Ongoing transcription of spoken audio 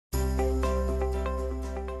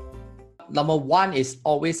number one is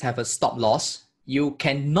always have a stop loss. You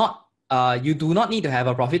cannot, you do not need to have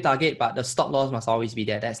a profit target, but the stop loss must always be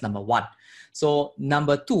there. That's number one. So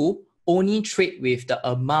number two, only trade with the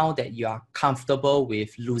amount that you are comfortable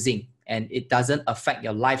with losing, and it doesn't affect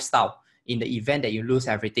your lifestyle in the event that you lose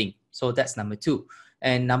everything. So that's number two.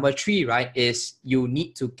 And number three, right, is you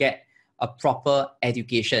need to get a proper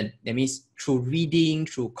education. That means through reading,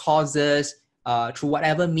 through courses, through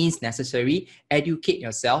whatever means necessary, educate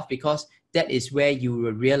yourself, because that is where you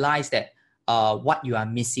will realize that what you are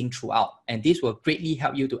missing throughout. And this will greatly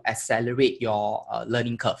help you to accelerate your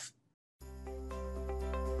learning curve.